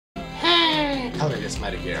Color is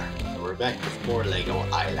Metal Gear. We're back with more Lego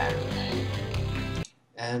Island.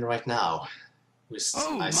 And right now,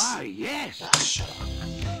 my, yes! Ah, shut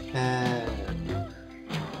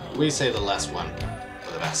up. We say the last one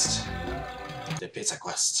for the best. The Pizza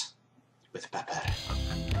Quest with Pepper.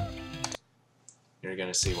 You're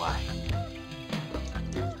gonna see why.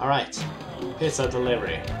 Alright, pizza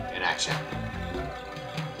delivery in action.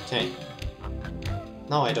 Okay.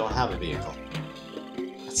 No, I don't have a vehicle.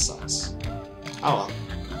 That sucks. Oh well.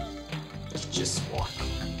 Let's just walk.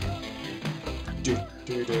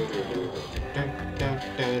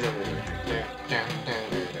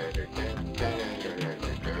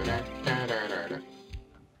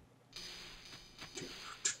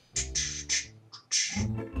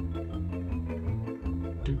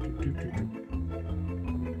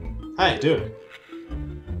 Hey, dude.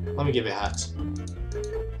 Let me give you a hat.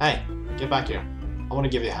 Hey, get back here. I want to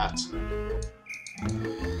give you a hat.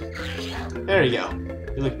 There you go.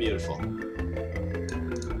 You look beautiful.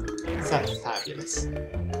 That's fabulous.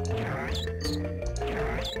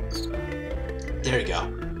 There you go.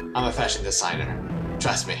 I'm a fashion designer.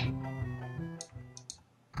 Trust me.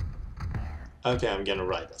 Okay, I'm gonna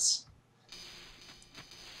write this.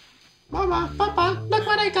 Mama, Papa, look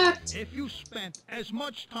what I got! If you spent as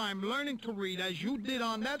much time learning to read as you did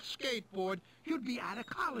on that skateboard, you'd be out of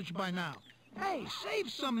college by now. Hey, save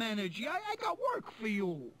some energy. I got work for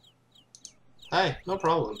you. Hey, no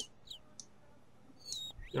problem.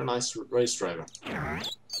 You're a nice race driver.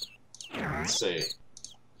 Let's see.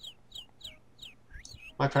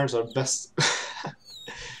 My parents are best.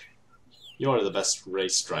 You are the best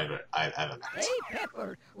race driver I've ever met. Hey,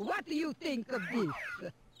 Pepper, what do you think of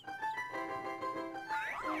this?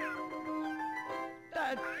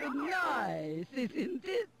 That's nice, isn't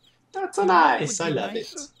it? That's so nice. I love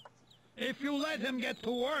it. If you let him get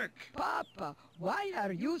to work. Papa, why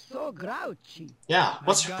are you so grouchy? Yeah,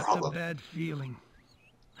 what's your I got problem? a bad feeling.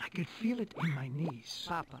 I could feel it in my knees.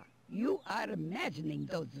 Papa, you are imagining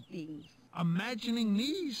those things. Imagining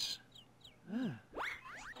knees?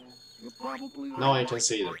 You're probably right. No, I can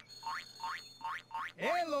see them.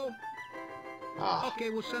 Hello. Ah, Okay,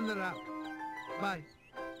 we'll send it out. Bye.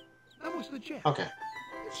 That was the jet. okay.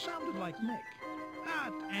 It sounded like Nick.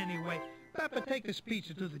 Not anyway. Pepper, take this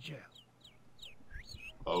pizza to the jail.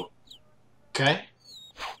 Okay.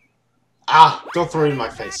 Ah, don't throw it in my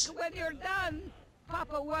face. Back when you're done.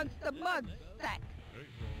 Papa wants the mud stack.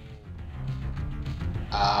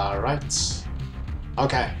 Alright.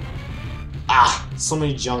 Okay. Ah, so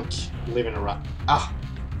many junk living around. Ah,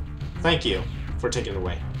 thank you for taking it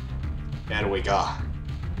away. There we go.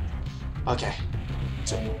 Okay.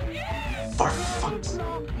 So, for fuck's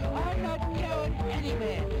I'm not going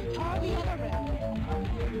anywhere. Try the other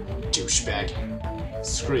end. douchebag.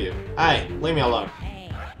 Screw you. Hey, leave me alone.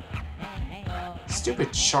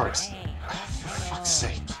 Stupid sharks. Ah, for fuck's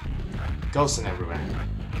sake. Ghosting everywhere.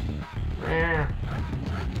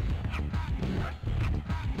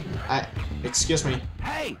 Excuse me.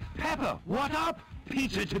 Hey, Pepper, what up?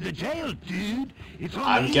 Pizza to the jail, dude. It's on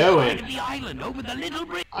I'm the east going. side of the island, over the little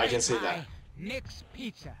bridge. I can see that. Nick's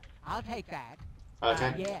Pizza. I'll take that.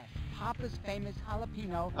 Okay. Yes, Papa's famous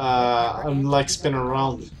jalapeno. I'm like spinning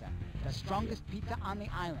around. Pizza, the strongest pizza on the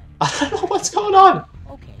island. I don't know what's going on.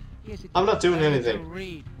 Okay, here's it. I'm not doing anything.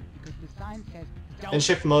 Read, because the sign says, "Don't And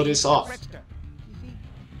shift mode is feed the off. trickster." You see,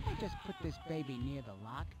 I just put this baby near the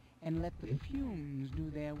lock and let the fumes do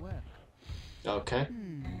their work. Okay.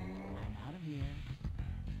 Out of here.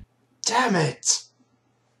 Damn it!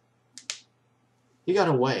 You got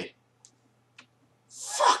away.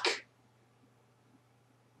 Fuck!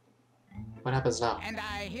 What happens now? And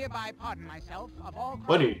I hereby pardon myself of all crimes.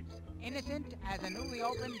 What do you... Innocent as a newly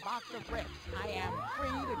opened box of bricks. I am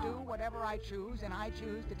free to do whatever I choose, and I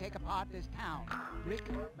choose to take apart this town, brick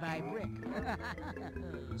by brick.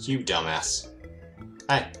 You dumbass.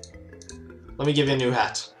 Hey. Let me give you a new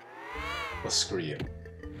hat. Well, screw you.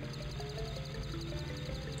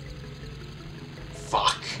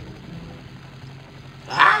 Fuck.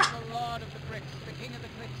 Ah! The lord of the bricks, the king of the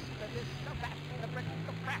clicks, the this, the that, the brick,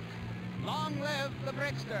 the crack. Long live the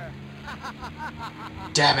brickster.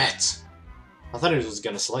 Damn it! I thought it was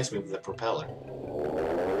gonna slice me with the propeller.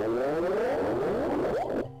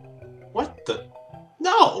 What the?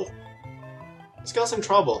 No! This guy's in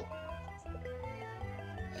trouble.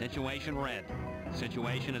 Situation red.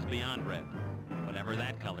 Situation is beyond red. Whatever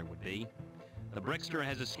that color would be. The Brickster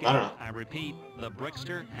has escaped. I don't know. I repeat, the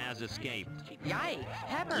Brickster has escaped. Yikes,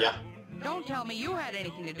 Pepper. Yeah. Don't tell me you had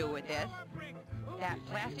anything to do with this. That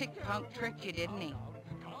plastic punk tricked you, didn't he?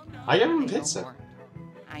 I gave him Say no pizza. more.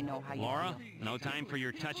 I know how you Laura, feel. no time for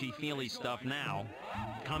your touchy-feely stuff now.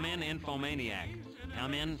 Come in, Infomaniac.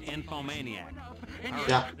 Come in, Infomaniac.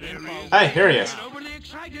 Yeah. Hey, here he is. Overly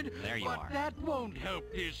excited, There you but are. that won't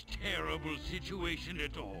help this terrible situation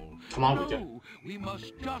at all. Come on, no, we can. we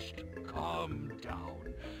must just calm down.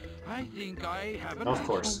 I think I have an Of answer.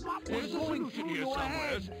 course. There's a solution here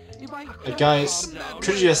somewhere. If I just Guys, calm down,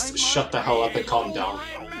 could you just I shut the hell up and calm down?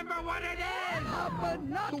 remember what it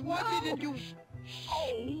is. What did you?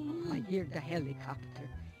 I hear the helicopter.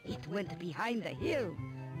 It went behind the hill.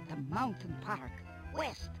 The mountain park.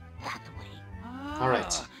 West, that way. Alright.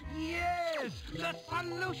 Ah, yes, the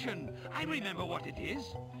solution. I remember what it is.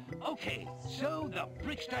 Okay, so the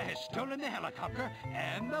Brickster has stolen the helicopter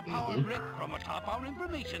and the power brick from atop our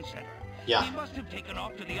information center. Yeah. He must have taken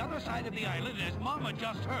off to the other side of the island, as Mama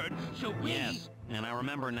just heard, so we... Yes, and I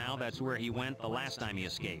remember now that's where he went the last time he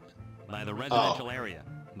escaped. By the residential area.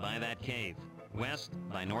 By that cave. West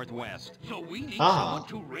by northwest. So we need Ah. someone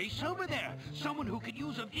to race over there. Someone who can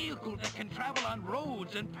use a vehicle that can travel on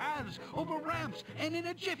roads and paths, over ramps, and in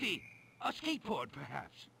a jiffy. A skateboard,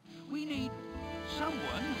 perhaps. We need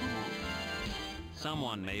someone who...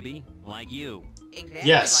 Someone, maybe, like you. Exactly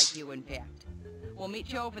Yes. like you, in fact. We'll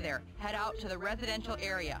meet you over there. Head out to the residential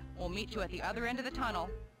area. We'll meet you at the other end of the tunnel.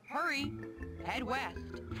 Hurry. Head west.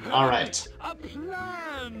 Alright. A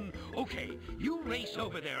plan! Okay, you race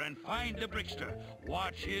over there and find the Brickster.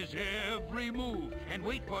 Watch his every move and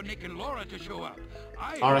wait for Nick and Laura to show up.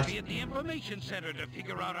 I'll Alright. be at the information center to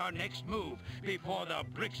figure out our next move before the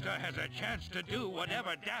Brickster has a chance to do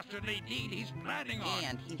whatever dastardly deed he's planning on.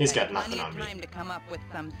 And He's got got nothing plenty on of me. time to come up with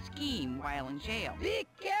some scheme while in jail. Be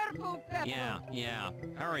careful, Pepper. Yeah.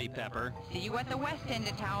 Hurry, Pepper. See you at the west end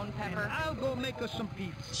of town, And Pepper. I'll go make us some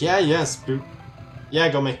pizza. Yeah, yes, boo. Yeah,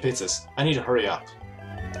 go make pizzas. I need to hurry up.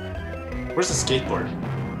 Where's the skateboard?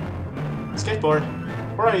 Skateboard!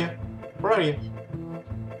 Where are you? Where are you?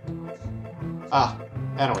 Ah,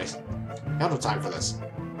 anyways. I have no time for this.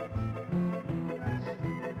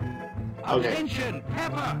 Okay. Attention,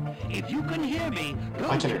 Pepper! If you can hear me, go I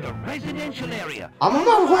can to hear the you. residential area. I'm on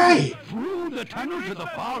my way! Through the tunnel to the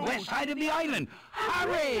far west side of the island.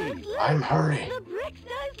 Hurry! I'm hurrying. The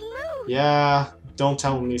Brickster's loose. Yeah, don't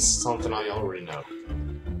tell me something I already know.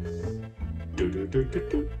 Do.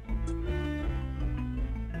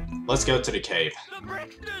 Let's go to the cave. The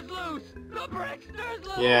Brickster's loose! The Brickster's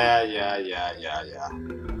loose! Yeah.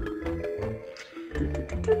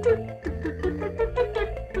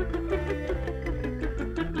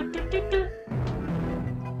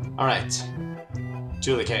 Alright.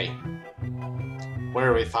 To the cave.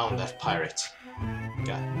 Where we found that pirate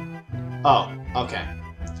guy. Oh, okay.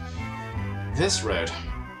 This road.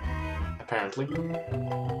 Apparently.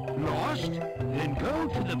 Lost? Then go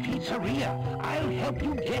to the pizzeria. I'll help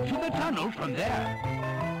you get to the tunnel from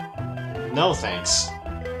there. No thanks.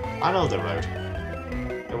 I know the road.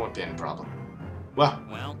 There won't be any problem. Well,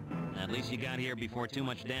 Well, at least you got here before too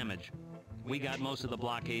much damage. We got most of the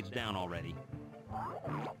blockades down already.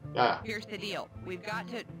 yeah. Here's the deal. We've got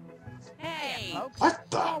to... Hey! Folks, What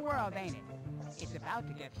the- small world, ain't it? It's about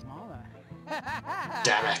to get smaller.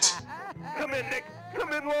 Damn it. Come in, Nick.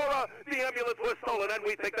 Come in, Laura. The ambulance was stolen, and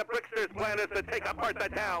we think the Brickster's plan is to take apart the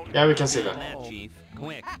town. Yeah, we can see Now that. that, Chief.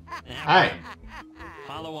 Quick. Hey,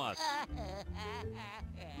 Follow us.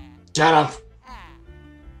 get him!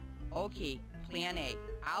 Okay, plan A.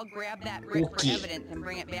 I'll grab that brick Okay. for evidence and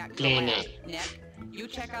bring it back to Plan the A. lab. Nick, you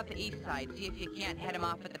check out the east side, see if you can't head him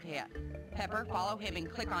off at the path. Pepper, follow him and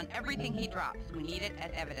click on everything he drops. We need it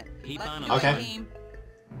as evidence. Keep Let's on do him. it, Okay. team.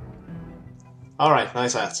 Alright,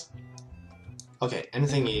 nice hats. Okay,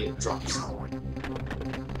 anything he drops.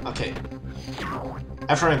 Okay.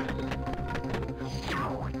 After him.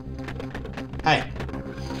 Hey.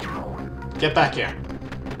 Get back here.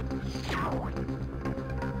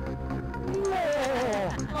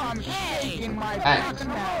 I'm shaking my Hey. boots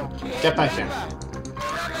now, kid. Get back here.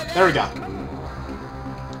 There we go.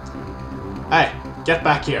 Hey, get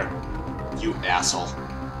back here. You asshole.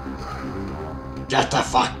 Get the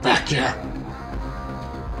fuck back here.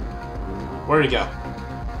 Where'd he go?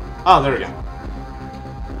 Oh, there we go.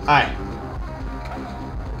 Hi.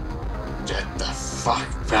 Get the fuck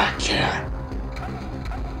back here.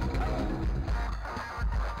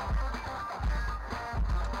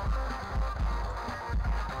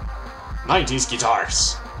 '90s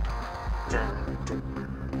guitars.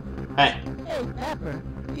 Hey, Hey, Pepper,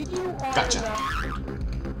 did you order Gotcha.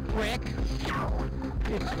 the brick?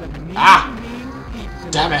 It's the mean, Ah! mean pizza.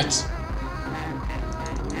 damn it.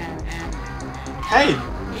 Hey,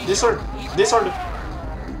 these are the.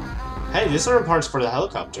 Hey, these are the parts for the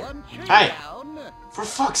helicopter. Hey, for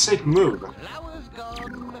fuck's sake, move. Flowers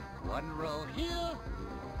gone One row here.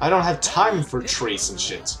 I don't have time for trees and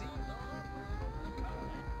shit.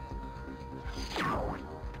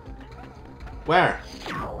 Where?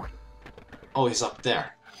 Oh, he's up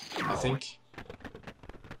there, I think.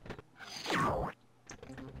 Come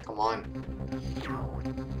on.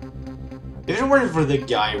 If it weren't for the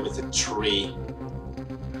guy with the tree,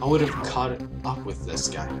 I would have caught up with this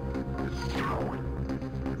guy.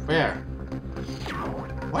 Where?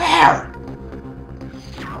 Where?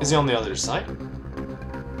 Is he on the other side?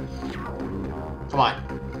 Come on.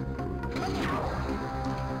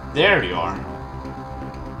 There you are.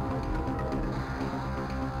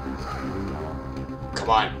 Come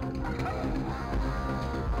on.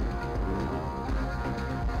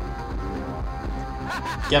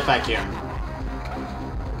 Get back here.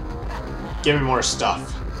 Give me more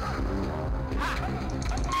stuff.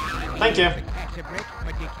 Thank you. Catch a brick,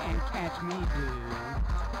 but you can't catch me, dude.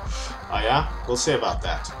 Oh yeah? We'll see about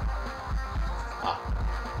that. Ah.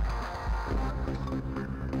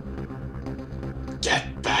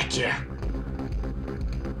 Get back here.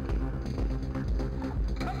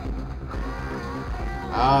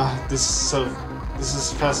 This is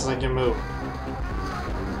as fast as I can move.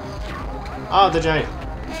 Ah, the giant.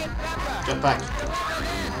 Get back.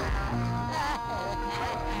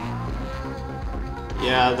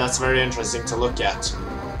 Yeah, that's very interesting to look at.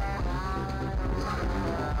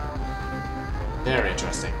 Very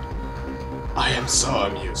interesting. I am so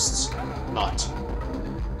amused. Not.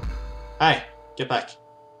 Hey, get back.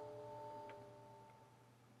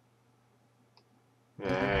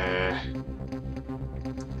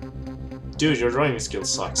 Dude, your drawing skill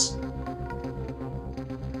sucks.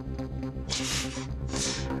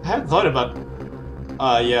 I haven't thought about...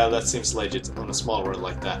 yeah, that seems legit on a small world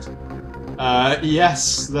like that.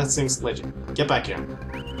 Yes, that seems legit. Get back here.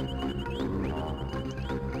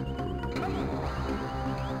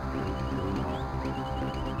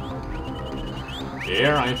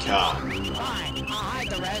 Here I come. Fine, I'll hide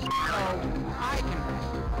the rest so I can rest.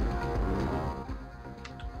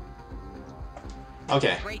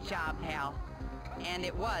 Okay. Great job, pal. And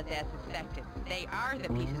it was as suspected. They are the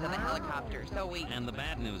pieces of the helicopter, so we... And the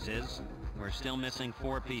bad news is, we're still missing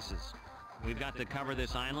 4 pieces. We've got to cover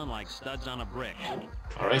this island like studs on a brick.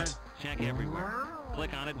 Alright. Check everywhere.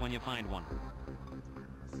 Click on it when you find one.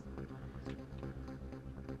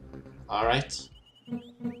 Alright.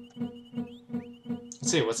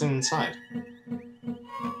 Let's see, what's inside?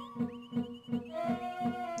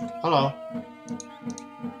 Hello.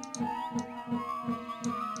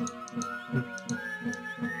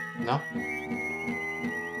 No?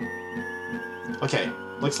 Okay,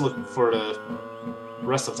 let's look for the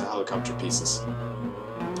rest of the helicopter pieces.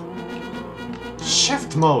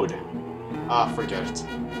 Shift mode! Ah, forget it.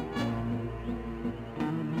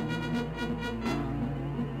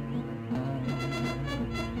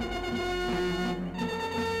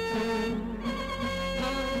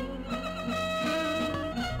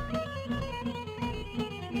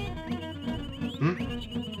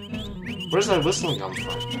 Where's that whistling come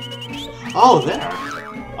from? Oh, there!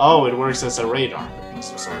 Oh, it works as a radar of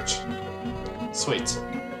some sort. Sweet.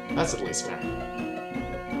 That's at least fair.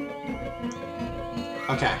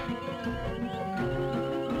 Okay.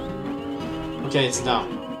 Okay, it's down.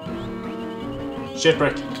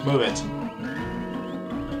 Shipwreck, move it.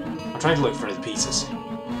 I'm trying to look for the pieces.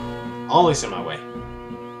 Always in my way.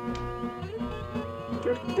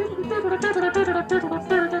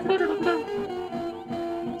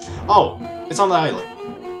 Oh, it's on the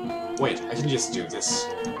island. Wait, I can just do this.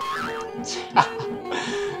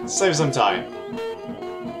 Save some time.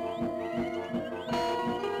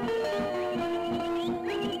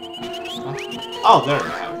 Huh? Oh, there you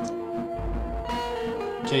have it.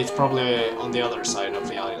 Okay, it's probably on the other side of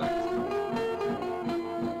the island.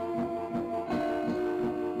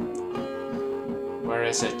 Where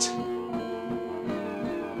is it?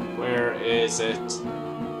 Where is it?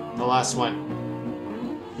 The last one.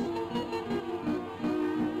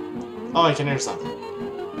 Oh, I can hear something.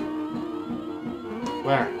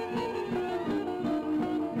 Where?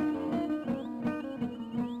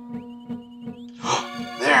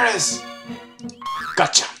 There it is!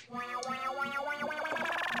 Gotcha!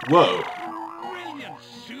 Whoa! Brilliant,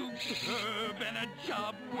 superb, and a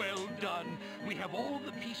job well done. We have all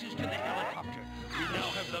the pieces to the helicopter. We now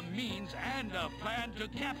have the means and a plan to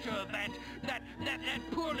capture that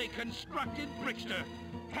poorly constructed Brickster.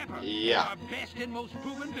 Pepper, yeah. Our best and most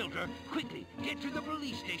proven builder, quickly get to the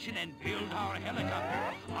release station and build our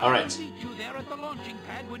helicopter. Alright. I'll meet you there at the launching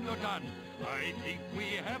pad when you're done. I think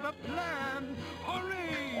we have a plan.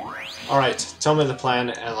 Hurry! Alright, tell me the plan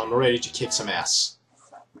and I'm ready to kick some ass.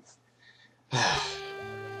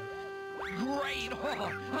 Great!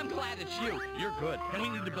 Oh, I'm glad it's you. You're good. And we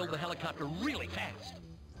need to build the helicopter really fast.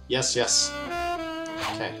 Yes, yes.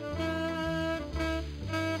 Okay.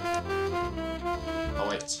 Oh,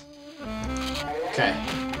 wait. Okay.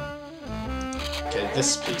 Okay,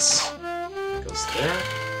 this piece goes there.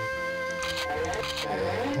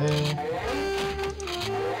 Okay.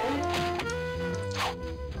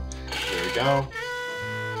 Here we go.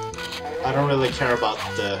 I don't really care about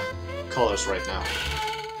the colors right now.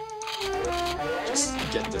 Just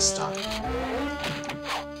get this done.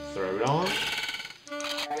 Throw it on.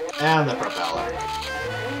 And the propeller.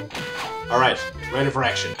 Alright, ready for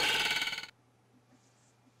action.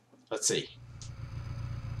 Let's see.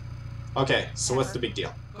 Okay, so what's the big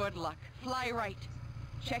deal? Good luck. Fly right.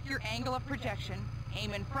 Check your angle of projection,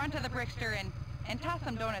 aim in front of the Brickster, and toss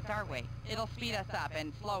some donuts our way. It'll speed us up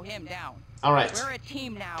and slow him down. Alright. We're a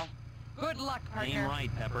team now. Good luck, partner. Aim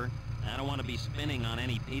right, Pepper. I don't want to be spinning on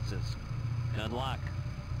any pizzas. Good luck.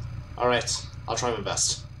 Alright, I'll try my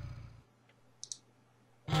best.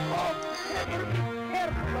 Can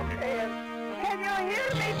you hear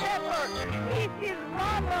me, Pepper? It is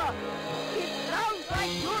Mama. It sounds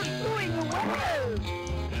like you're doing well.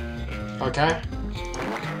 Okay.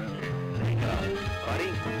 Buddy,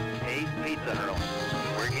 hey, Pizza Earl.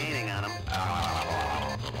 We're gaining on him.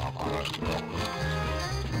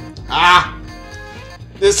 Ah!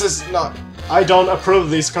 This is not... I don't approve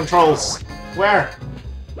these controls. Where?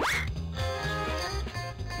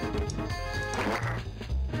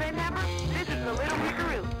 Remember, this is the little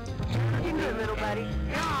Pickaroo. You good, little buddy.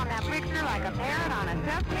 You're on that Brickster like a parrot on a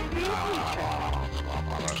Sesame Street pizza.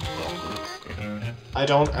 I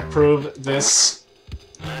don't approve this.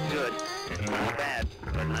 Not good. Not bad,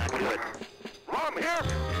 but not good. Mom, here!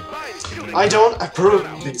 Fine, shooting. I don't approve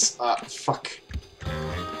these. Fuck.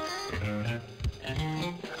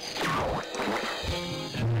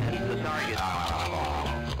 He's the target.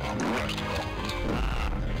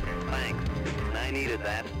 Thanks. I needed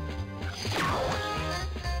that.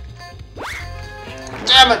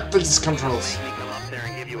 Damn it, these controls. Make me come up there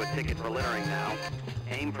and give you a ticket for littering now.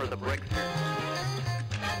 Aim for the Brickster.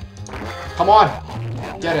 Come on.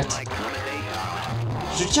 Get it. My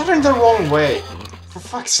accommodation. You're getting the wrong way. For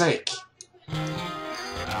fuck's sake.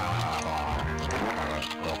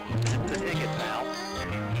 The ticket, pal.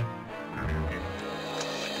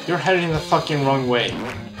 You're heading the fucking wrong way. I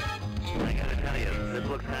gotta tell you, this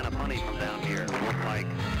looks kind of funny from down here. Like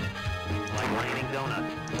raining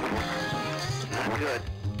donuts. Not good.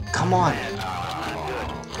 Come on. Not good.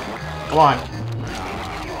 Come on.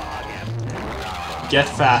 You a hog ass. Get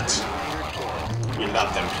fat. We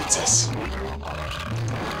love them pizzas.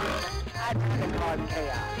 I'd cause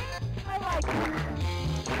chaos. I like it.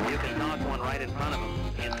 You can toss one right in front of him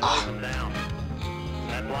and slow them down.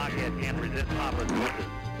 That blockhead can't resist Papa's wishes.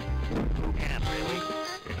 Who can't, really?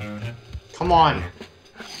 Come on.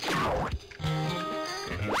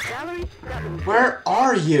 Valerie Stubbins. Where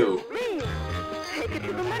are you? Me. Take it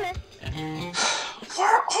to the minute.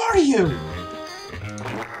 Where are you?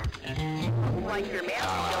 Like your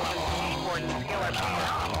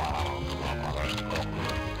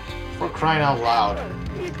For crying out loud.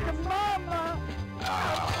 It's a mama.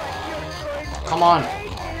 Come on.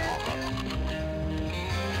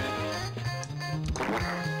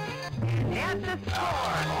 And the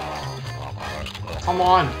score. Come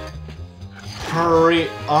on. Hurry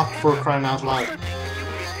up, for crying out loud. You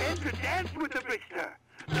intend to dance with the Brickster.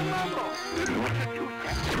 The mambo. What's a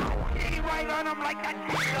two-step? Get right on him like a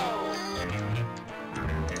tango.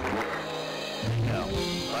 Go,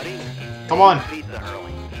 buddy. Come on. Pizza Hurley.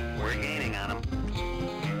 We're gaining on him.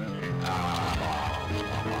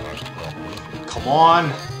 Come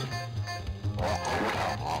on.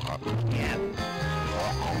 Yeah.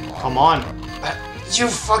 Come on. You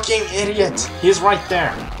fucking idiot. He's right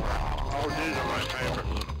there.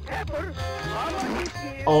 Pepper. Mama is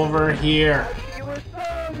here. Over here. You were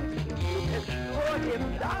son. You can throw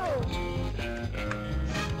him down.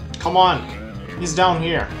 Come on. He's down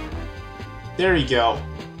here. There you go.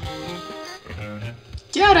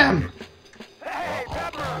 Get him! Hey,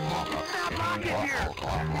 Pepper! Stop blocking here!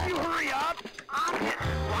 You hurry up! I'm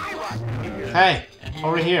hitting Lyra! Hey,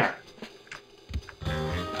 over here.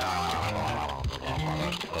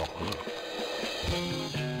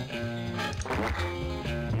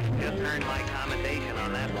 Just earned my commendation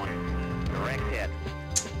on that one. Direct hit.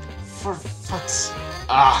 For fuck's...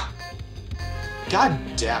 Ah! God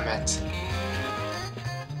damn it.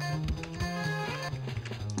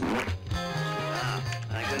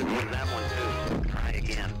 I could have used that one too. Try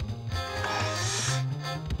again.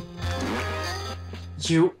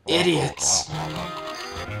 You idiots.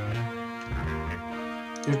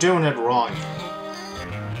 You're doing it wrong.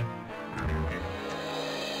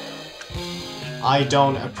 I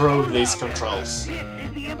don't approve these controls. This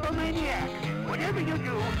is the Infomaniac. Whatever you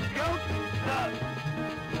do, don't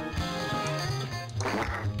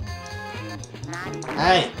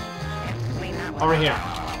Hey! Over here.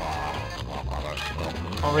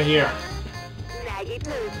 Over here. Maggie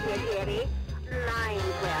Pooh, kitty. Lines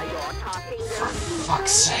where you're tossing For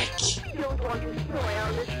fuck's sake. I don't want to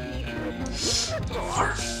spoil the speech with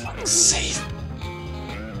For fuck's sake.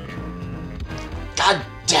 God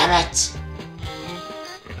damn it!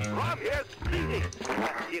 Rob here, easy.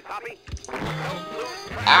 See a copy? Don't lose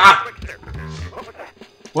track Ah! of the Trickster. What was that?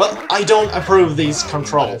 Well, I don't approve these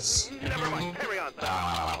controls. Never mind. Carry on, son.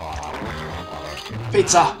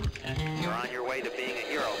 Pizza! You're on your way to being a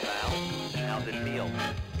hero, pal. How's it feel?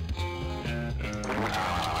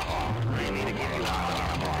 I need to give you a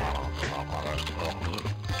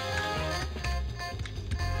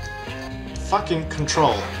Fucking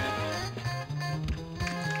control.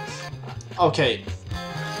 Okay.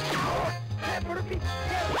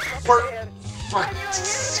 For fuck's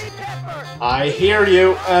sake. I hear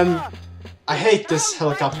you, and I hate this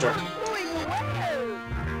helicopter.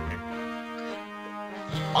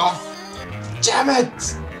 Oh, damn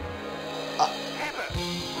it!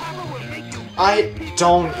 I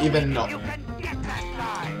don't even know.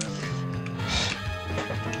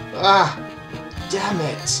 Ah, damn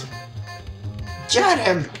it! Get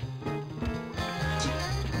him!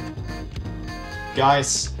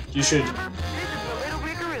 Guys, you should. This is the little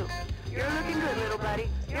Rickaroo. You're looking good, little buddy.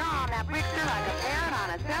 You're on that Brickster like a parrot on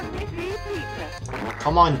a Sesame Seed pizza.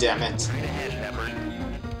 Come on, damn it. head, Pepper.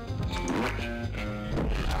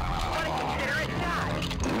 Consider it done.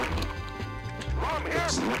 Rob here.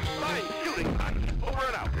 Fine shooting. Over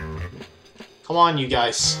and out. Come on, you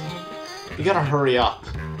guys. You gotta hurry up.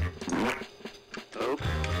 Oops.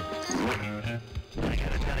 I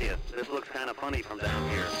gotta tell you, this looks kind of funny from down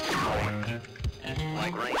here.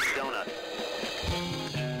 Like rain donuts.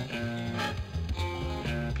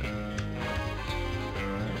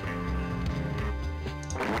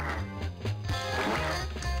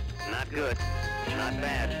 Not good. Not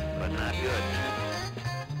bad, but not good.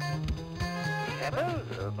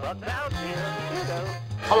 Pepper, buck out here. You know.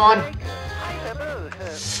 Come on. Hi, Pepper.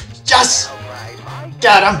 Yes! All right,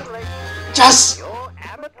 Get him! Yes! your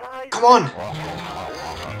appetite. Come on!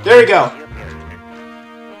 There we go.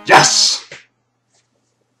 Yes!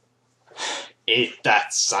 Eat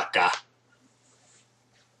that sucker.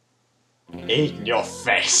 Eat in your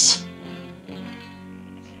face.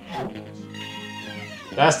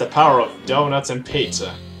 That's the power of donuts and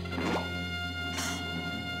pizza.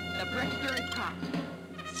 The Brickster is caught.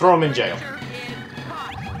 Throw him in jail.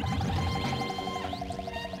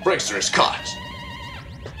 Brickster is caught. Brickster is caught.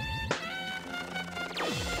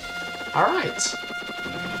 Alright.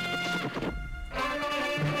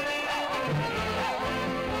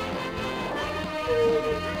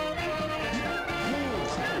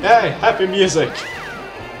 Hey, happy music!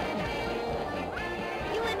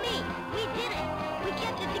 You and me, we did it. We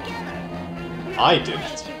kept it together. I did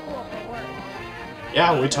it.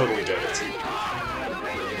 Yeah, we totally did it.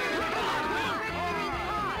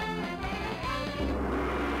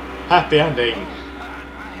 Happy ending.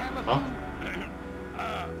 Huh?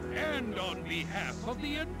 And on behalf of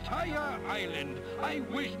the entire island, I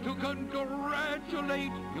wish to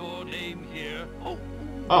congratulate your name here. Oh,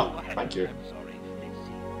 thank you. I'm sorry. Let's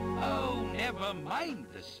see. Oh, never mind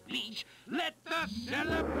the speech. Let the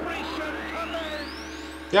celebration commence.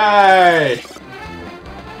 Yay!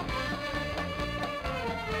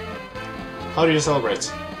 How do you celebrate?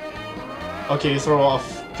 Okay, you throw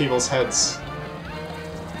off people's heads.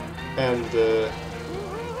 And,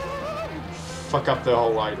 fuck up the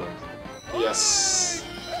whole island. Yes.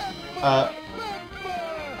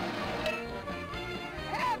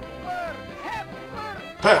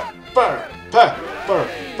 Pepper! Pepper!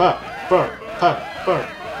 Pepper! Pepper!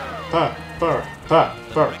 Pepper! Pepper!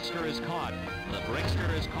 Brickster is caught. The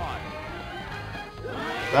Brickster is caught.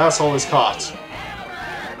 The asshole is caught.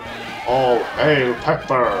 All hail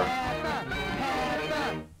Pepper!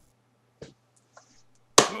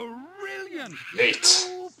 Brilliant! Neat.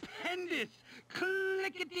 Stupendous!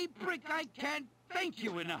 Clickety-brick, I can't thank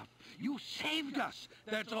you enough. You saved us.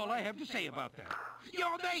 That's all I have to say about that.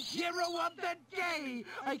 You're the hero of the day.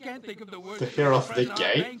 I can't think of the word. The hero of the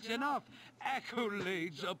day? Thanks enough.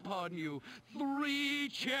 Accolades upon you. 3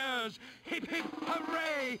 cheers. Hip hip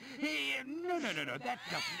hooray. No. That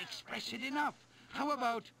doesn't express it enough. How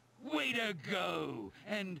about way to go?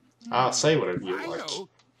 And I'll say whatever you I like. know.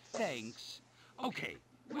 Thanks. Okay.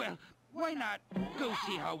 Well, Why not go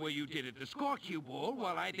see how well you did at the score cue ball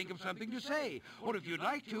while I think of something to say? Or if you'd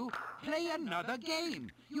like to, play another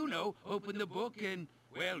game. You know, open the book and,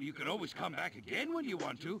 well, you can always come back again when you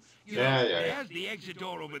want to. You know, there's the exit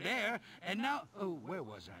door over there. And now, oh, where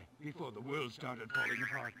was I? Before the world started falling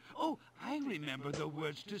apart. Oh, I remember the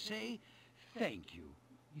words to say. Thank you.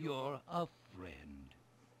 You're a friend.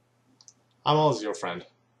 I'm always your friend.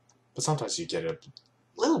 But sometimes you get a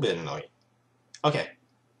little bit annoying. Okay.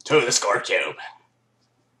 To the score cube.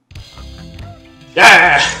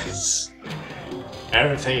 Yes!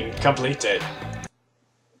 Everything completed.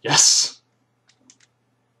 Yes!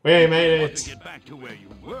 We made it! To get back to where you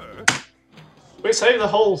were. We saved the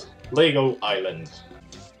whole Lego island.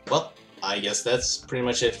 Well, I guess that's pretty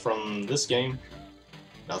much it from this game.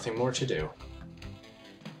 Nothing more to do.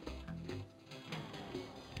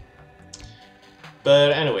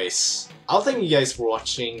 But anyways, I'll thank you guys for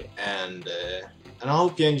watching, and I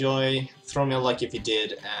hope you enjoy. Throw me a like if you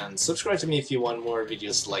did, and subscribe to me if you want more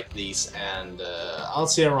videos like these, and I'll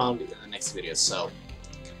see you around in the next video. So,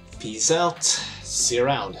 peace out, see you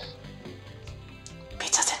around.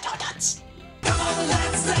 Pizzas and donuts!